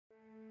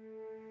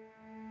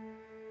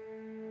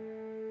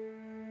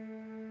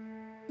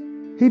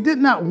He did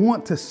not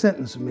want to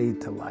sentence me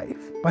to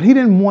life, but he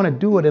didn't want to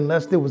do it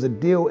unless there was a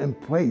deal in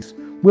place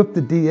with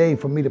the DA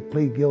for me to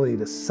plead guilty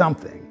to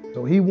something.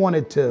 So he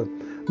wanted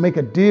to make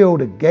a deal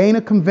to gain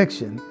a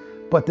conviction,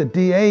 but the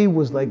DA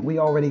was like, we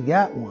already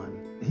got one.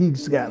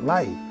 He's got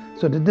life.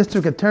 So the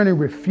district attorney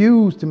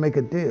refused to make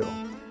a deal.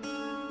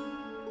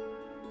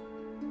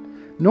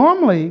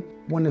 Normally,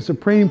 when the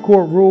Supreme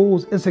Court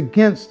rules, it's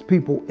against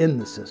people in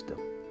the system.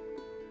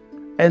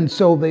 And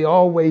so they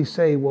always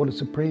say, well, the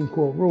Supreme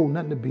Court ruled,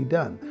 nothing to be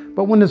done.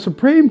 But when the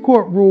Supreme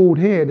Court ruled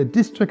here, the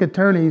district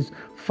attorneys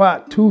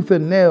fought tooth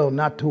and nail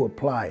not to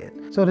apply it.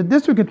 So the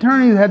district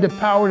attorneys had the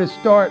power to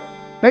start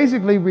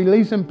basically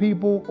releasing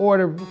people or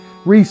to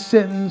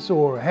re-sentence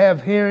or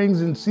have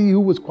hearings and see who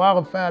was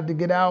qualified to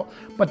get out.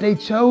 But they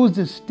chose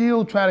to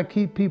still try to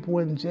keep people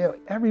in jail.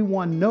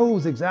 Everyone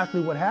knows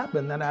exactly what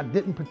happened and I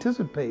didn't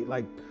participate.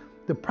 Like,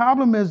 the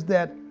problem is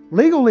that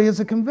legally it's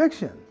a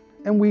conviction.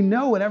 And we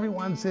know, and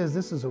everyone says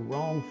this is a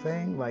wrong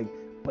thing,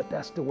 but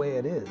that's the way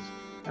it is.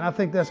 And I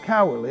think that's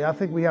cowardly. I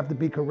think we have to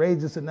be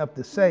courageous enough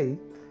to say,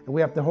 and we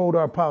have to hold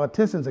our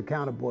politicians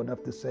accountable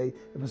enough to say,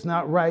 if it's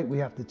not right, we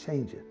have to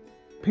change it.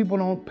 People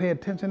don't pay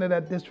attention to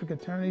that district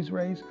attorney's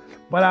race,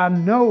 but I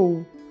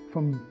know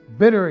from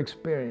bitter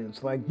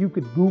experience, like you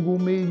could Google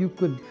me, you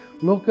could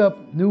look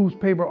up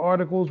newspaper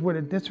articles where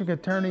the district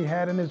attorney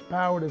had in his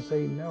power to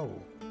say no,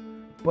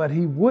 but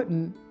he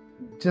wouldn't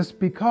just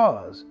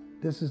because.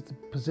 This is the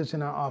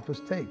position our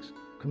office takes,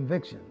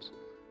 convictions.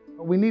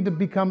 We need to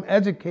become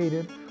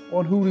educated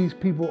on who these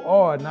people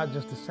are, not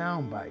just the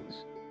sound bites.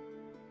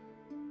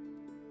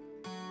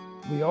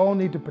 We all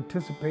need to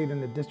participate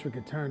in the district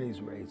attorney's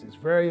race. It's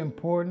very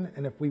important,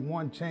 and if we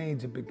want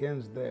change, it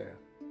begins there.